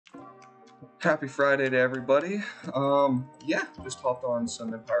Happy Friday to everybody. Yeah, just hopped on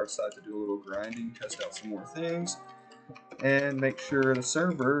some Empire side to do a little grinding, test out some more things, and make sure the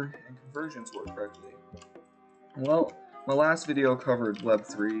server and conversions work correctly. Well, my last video covered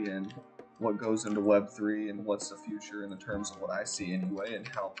Web3 and what goes into Web3 and what's the future in the terms of what I see anyway, and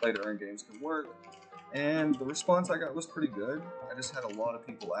how play-to-earn games can work. And the response I got was pretty good. I just had a lot of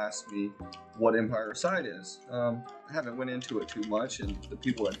people ask me what Empire Site is. I haven't went into it too much, and the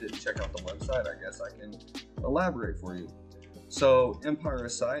people that didn't check out the website, I guess I can elaborate for you. So Empire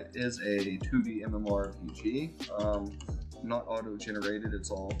Site is a 2D MMORPG, not auto-generated.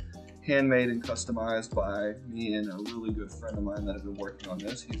 It's all handmade and customized by me and a really good friend of mine that have been working on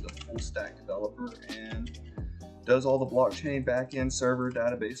this. He's a full-stack developer and does all the blockchain backend server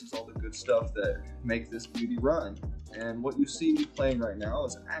databases, all the good stuff that make this beauty run. And what you see me playing right now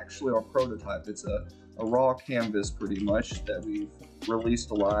is actually our prototype. It's a raw canvas pretty much that we've released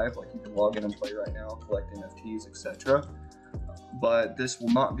alive. Like, you can log in and play right now, collect NFTs, etc. But this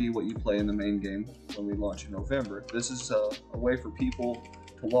will not be what you play in the main game when we launch in November. This is a way for people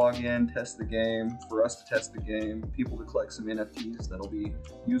to log in, test the game, for us to test the game, people to collect some NFTs that'll be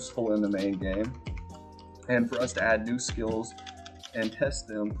useful in the main game, and for us to add new skills and test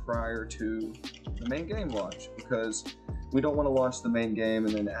them prior to the main game launch, because we don't want to launch the main game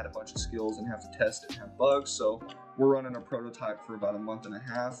and then add a bunch of skills and have to test it and have bugs. So we're running a prototype for about a month and a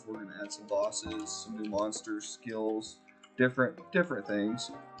half. We're going to add some bosses, some new monsters, skills, different things.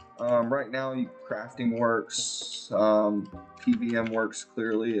 Right now, crafting works, PVM works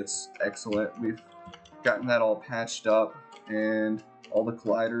clearly. It's excellent. We've gotten that all patched up, and all the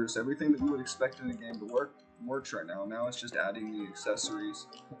colliders, everything that you would expect in a game to work, works right now. Now it's just adding the accessories,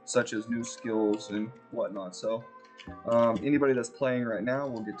 such as new skills and whatnot. So anybody that's playing right now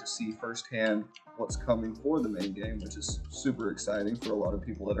will get to see firsthand what's coming for the main game, which is super exciting for a lot of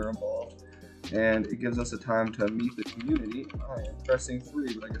people that are involved. And it gives us a time to meet the community. I am pressing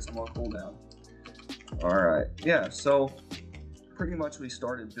 3, but I guess I'm on cooldown. Alright, yeah, so pretty much we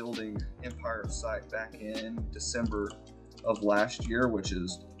started building Empire Site back in December of last year, which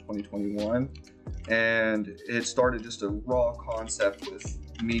is 2021, and it started just a raw concept with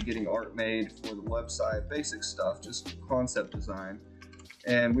me getting art made for the website, basic stuff, just concept design.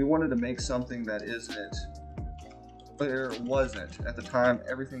 And we wanted to make something that wasn't at the time.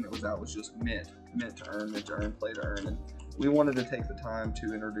 Everything that was out was just meant to earn, play to earn, and we wanted to take the time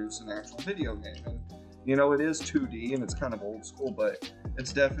to introduce an actual video game. And you know, it is 2D and it's kind of old school, but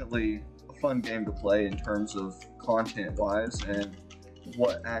it's definitely a fun game to play in terms of content wise and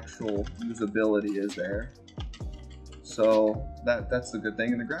what actual usability is there. So that's the good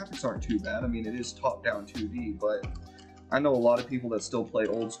thing, and the graphics aren't too bad. I mean, it is top-down 2D, but I know a lot of people that still play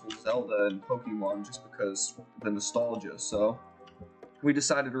old school Zelda and Pokemon just because the nostalgia. So we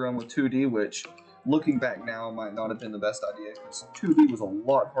decided to run with 2D, which looking back now might not have been the best idea, because 2D was a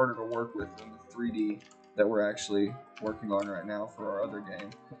lot harder to work with than the 3D that we're actually working on right now for our other game.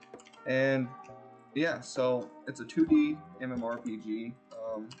 And yeah, so it's a 2D MMORPG.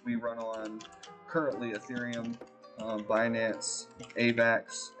 We run on currently Ethereum, Binance,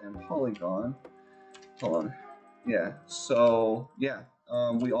 AVAX, and Polygon. Hold on. Yeah, so yeah,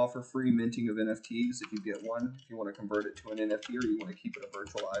 we offer free minting of NFTs if you get one, if you want to convert it to an NFT or you want to keep it a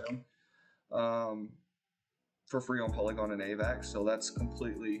virtual item, for free on Polygon and AVAX. So that's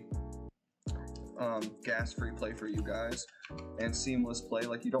completely gas-free play for you guys, and seamless play.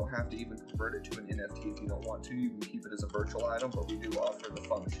 Like, you don't have to even convert it to an NFT if you don't want to. You can keep it as a virtual item, but we do offer the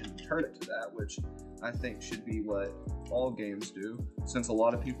function to turn it to that, which I think should be what all games do, since a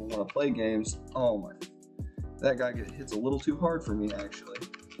lot of people want to play games. Oh my, that guy hits a little too hard for me, actually.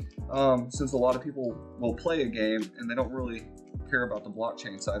 Since a lot of people will play a game and they don't really care about the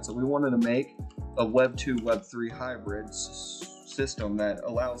blockchain side, so we wanted to make a Web 2, Web 3 hybrid system that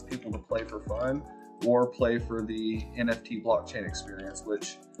allows people to play for fun or play for the NFT blockchain experience,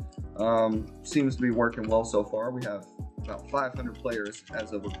 which seems to be working well so far. We have about 500 players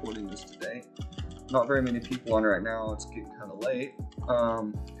as of recording this today. Not very many people on right now. It's getting kind of late,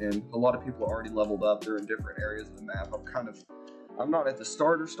 and a lot of people are already leveled up. They're in different areas of the map. I'm not at the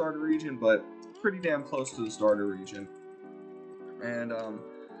starter region, but pretty damn close to the starter region. And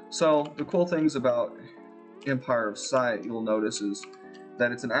so the cool things about Empire Site, you'll notice, is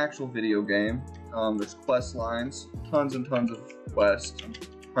that it's an actual video game. There's quest lines, tons and tons of quests,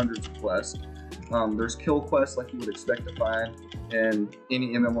 hundreds of quests. There's kill quests like you would expect to find in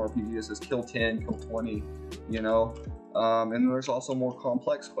any MMORPG. It says kill 10, kill 20, you know. And there's also more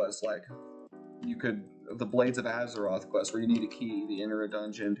complex quests, like the Blades of Azeroth quest, where you need a key to enter a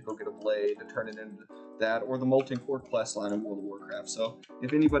dungeon to go get a blade to turn it into that, or the Molten Core quest line in World of Warcraft. So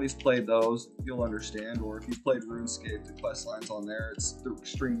if anybody's played those, you'll understand. Or if you've played RuneScape, the quest lines on there, they're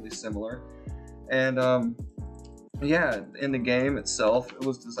extremely similar. And yeah, in the game itself, it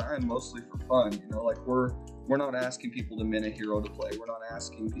was designed mostly for fun. You know, like we're not asking people to mint a hero to play. We're not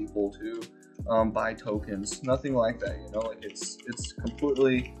asking people to buy tokens. Nothing like that. You know, like it's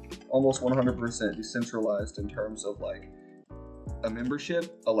completely, almost 100% decentralized in terms of like a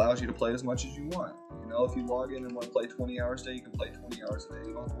membership allows you to play as much as you want. You know, if you log in and want to play 20 hours a day, you can play 20 hours a day.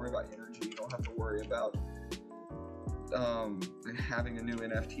 You don't have to worry about energy. You don't have to worry about having a new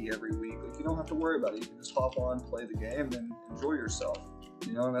NFT every week. Like, you don't have to worry about it. You can just hop on, play the game, and enjoy yourself.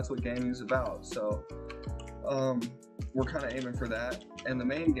 You know, and that's what gaming is about. So we're kind of aiming for that. And the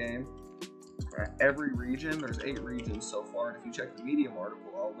main game, every region, there's 8 regions so far. And if you check the Medium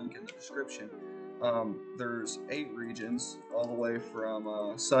article, I'll link in the description. There's 8 regions, all the way from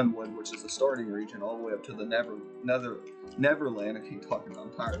Sunwood, which is the starting region, all the way up to the Neverland. I keep talking about,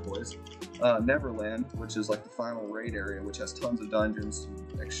 I'm tired, boys. Neverland, which is like the final raid area, which has tons of dungeons,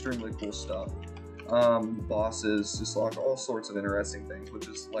 extremely cool stuff. Bosses, just like all sorts of interesting things, which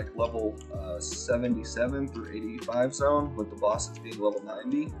is like level 77 through 85 zone, with the bosses being level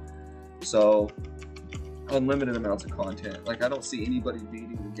 90. So unlimited amounts of content. Like, I don't see anybody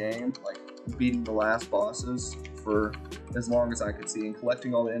beating the game, like beating the last bosses for as long as I could see, and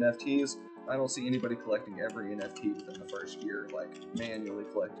collecting all the NFTs. I don't see anybody collecting every NFT within the first year, like manually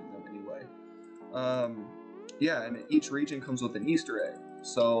collecting them anyway. Yeah, and each region comes with an Easter egg.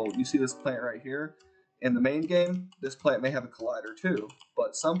 So you see this plant right here. In the main game, this plant may have a collider too,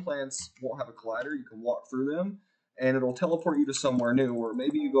 but some plants won't have a collider. You can walk through them, and it'll teleport you to somewhere new, or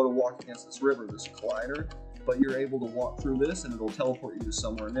maybe you go to walk against this river, this collider, but you're able to walk through this and it'll teleport you to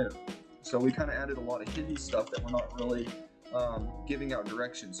somewhere new. So we kind of added a lot of hidden stuff that we're not really giving out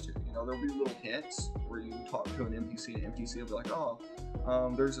directions to. You know, there'll be little hints where you talk to an NPC, and NPC will be like, oh,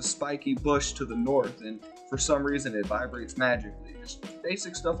 there's a spiky bush to the north, and for some reason it vibrates magically. Just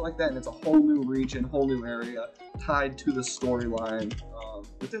basic stuff like that, and it's a whole new region, whole new area tied to the storyline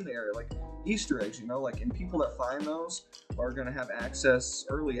within the area. Like Easter eggs, you know, like, and people that find those are going to have access,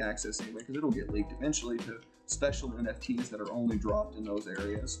 early access anyway, because it'll get leaked eventually, to special NFTs that are only dropped in those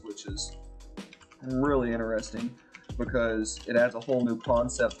areas, which is really interesting because it adds a whole new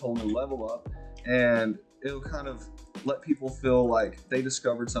concept, whole new level up, and it'll kind of let people feel like they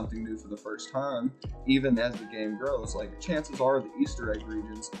discovered something new for the first time, even as the game grows. Like, chances are the Easter egg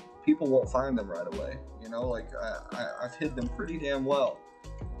regions, people won't find them right away. You know, like I've hid them pretty damn well.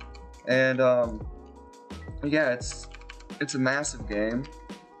 And yeah, it's a massive game.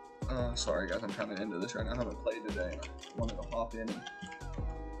 Sorry guys, I'm kind of into this right now. I haven't played today. I wanted to hop in and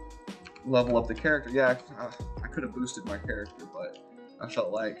level up the character. Yeah, I could have boosted my character, but I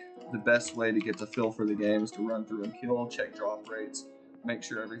felt like the best way to get the feel for the game is to run through and kill, check drop rates, make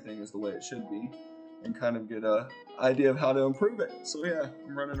sure everything is the way it should be, and kind of get a idea of how to improve it. So yeah,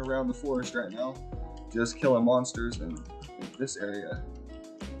 I'm running around the forest right now, just killing monsters, and this area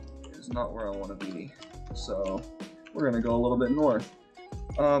is not where I want to be. So we're gonna go a little bit north.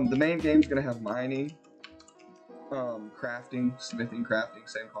 The main game is gonna have mining, crafting, smithing, crafting,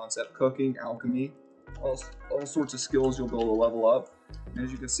 same concept, cooking, alchemy, all sorts of skills you'll be able to level up. And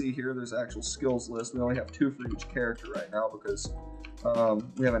as you can see here, there's an actual skills list. We only have 2 for each character right now because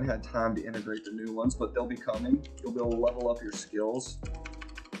we haven't had time to integrate the new ones, but they'll be coming. You'll be able to level up your skills.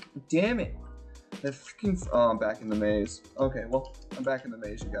 Damn it! That freaking, I'm back in the maze. Okay, well, I'm back in the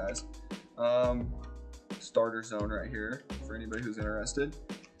maze, you guys. Starter zone right here for anybody who's interested.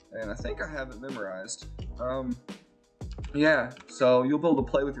 And I think I have it memorized. Yeah, so you'll be able to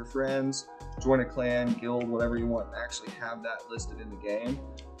play with your friends, join a clan, guild, whatever you want, and actually have that listed in the game.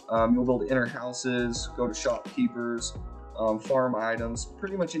 You'll be able to enter houses, go to shopkeepers, farm items,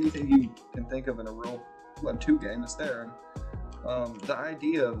 pretty much anything you can think of in a real Web 2 game is there. The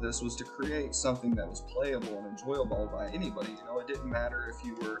idea of this was to create something that was playable and enjoyable by anybody. You know, it didn't matter if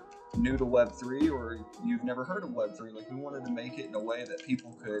you were new to Web 3 or you've never heard of Web 3. Like, we wanted to make it in a way that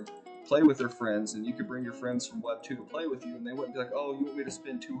people could play with their friends, and you could bring your friends from Web 2 to play with you, and they wouldn't be like, oh, you want me to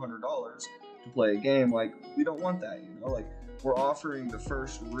spend $200 to play a game? Like, we don't want that, you know? Like, we're offering the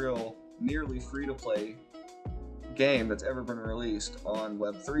first real, nearly free-to-play game that's ever been released on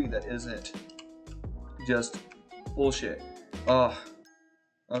Web 3 that isn't just bullshit.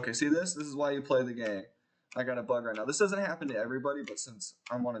 Okay, see this? This is why you play the game. I got a bug right now. This doesn't happen to everybody, but since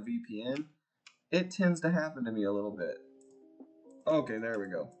I'm on a VPN, it tends to happen to me a little bit. Okay, there we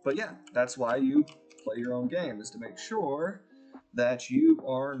go. But yeah, that's why you play your own game, is to make sure that you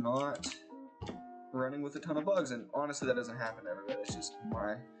are not running with a ton of bugs. And honestly, that doesn't happen to everybody. It's just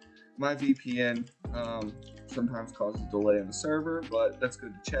my VPN sometimes causes delay in the server, but that's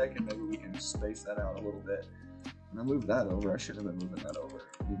good to check, and maybe we can space that out a little bit. And I moved that over. I should have been moving that over.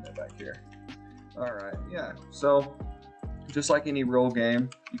 Leave that back here. All right, yeah. So just like any real game,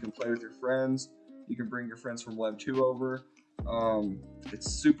 you can play with your friends. You can bring your friends from Web 2 over.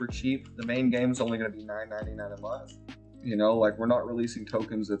 It's super cheap. The main game is only going to be $9.99 a month. You know, like, we're not releasing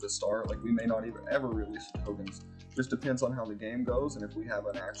tokens at the start. Like, we may not even ever release tokens. Just depends on how the game goes, and if we have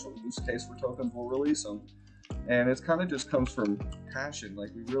an actual use case for tokens, we'll release them. And it's kind of just comes from passion.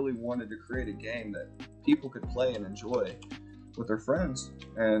 Like, we really wanted to create a game that people could play and enjoy with their friends,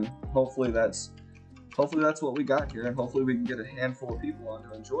 and hopefully that's what we got here, and hopefully we can get a handful of people on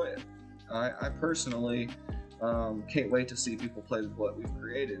to enjoy it. I personally can't wait to see people play with what we've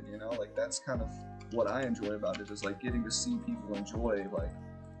created. You know, like, that's kind of what I enjoy about it, is like getting to see people enjoy like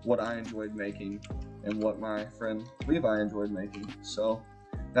what I enjoyed making and what my friend Levi enjoyed making. So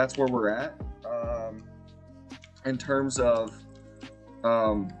that's where we're at. In terms of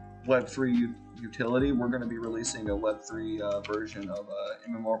Web3 utility, we're going to be releasing a Web3 version of a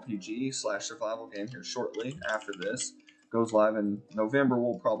MMORPG / survival game here shortly. After this goes live in November,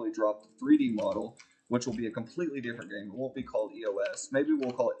 we'll probably drop the 3D model, which will be a completely different game. It won't be called EOS. Maybe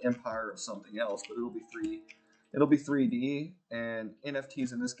we'll call it Empire or something else, but it'll be 3D, and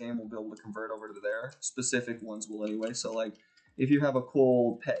NFTs in this game will be able to convert over to there. Specific ones will anyway. So like, if you have a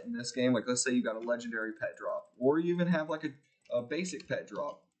cool pet in this game, like let's say you got a legendary pet drop, or you even have like a basic pet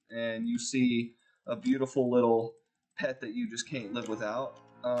drop, and you see a beautiful little pet that you just can't live without,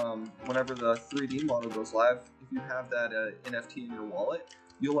 whenever the 3D model goes live, if you have that NFT in your wallet,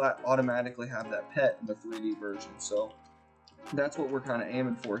 you'll automatically have that pet in the 3D version. So that's what we're kind of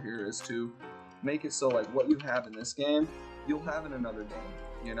aiming for here, is to make it so like what you have in this game, you'll have in another game.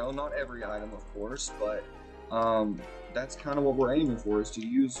 You know, not every item, of course, but that's kind of what we're aiming for, is to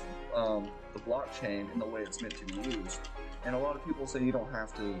use the blockchain in the way it's meant to be used. And a lot of people say you don't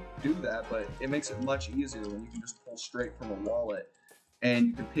have to do that, but it makes it much easier when you can just pull straight from a wallet, and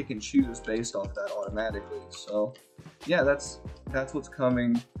you can pick and choose based off that automatically. So yeah, that's what's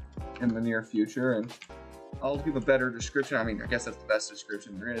coming in the near future, and I'll give a better description. I mean, I guess that's the best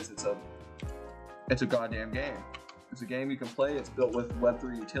description there is. It's a goddamn game. It's a game you can play. It's built with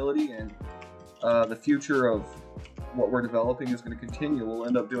Web3 utility, and the future of what we're developing is going to continue. We'll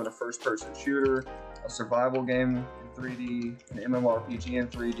end up doing a first-person shooter, a survival game in 3D, an MMORPG in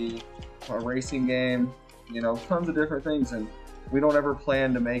 3D, a racing game, you know, tons of different things. And we don't ever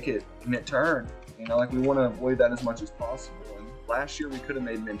plan to make it mid-turn. You know, like, we want to avoid that as much as possible. And last year we could have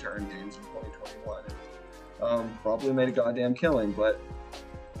made mid-turn games in 2021. And, probably made a goddamn killing, but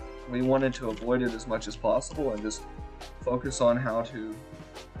we wanted to avoid it as much as possible and just focus on how to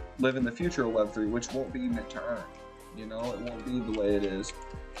live in the future of Web3, which won't be mid-turn. You know, it won't be the way it is.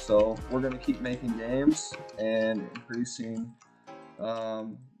 So we're going to keep making games and increasing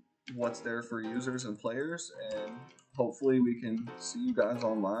what's there for users and players, and hopefully we can see you guys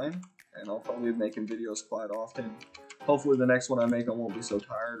online. And I'll probably be making videos quite often. Hopefully the next one I make, I won't be so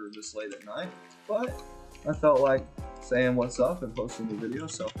tired or this late at night, but I felt like saying what's up and posting the video.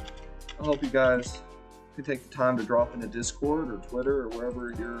 So I hope you guys can take the time to drop into Discord or Twitter or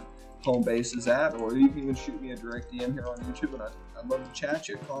wherever your home base is at, or you can even shoot me a direct DM here on YouTube, and I'd love to chat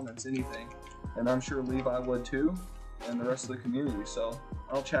you, comments, anything. And I'm sure Levi would too, and the rest of the community. So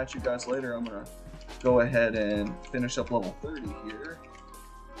I'll chat you guys later. I'm gonna go ahead and finish up level 30 here,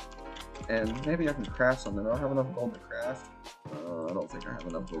 and maybe I can craft something. I don't have enough gold to craft. I don't think I have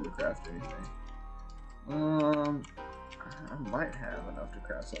enough gold to craft anything. I might have enough to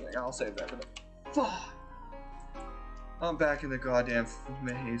craft something. I'll save that for the... I'm back in the goddamn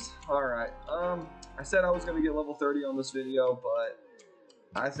maze. Alright, I said I was going to get level 30 on this video, but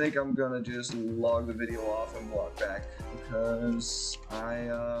I think I'm going to just log the video off and walk back, because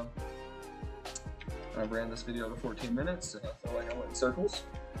I ran this video to 14 minutes, and I feel like I went in circles.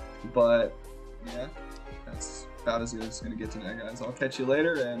 But, yeah, that's about as good as it's going to get today, guys. I'll catch you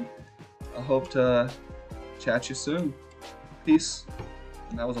later, and I hope to chat you soon. Peace.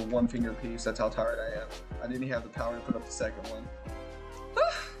 And that was a one-finger piece. That's how tired I am. I didn't even have the power to put up the second one.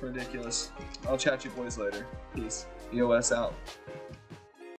 Ridiculous. I'll chat you boys later. Peace. EOS out.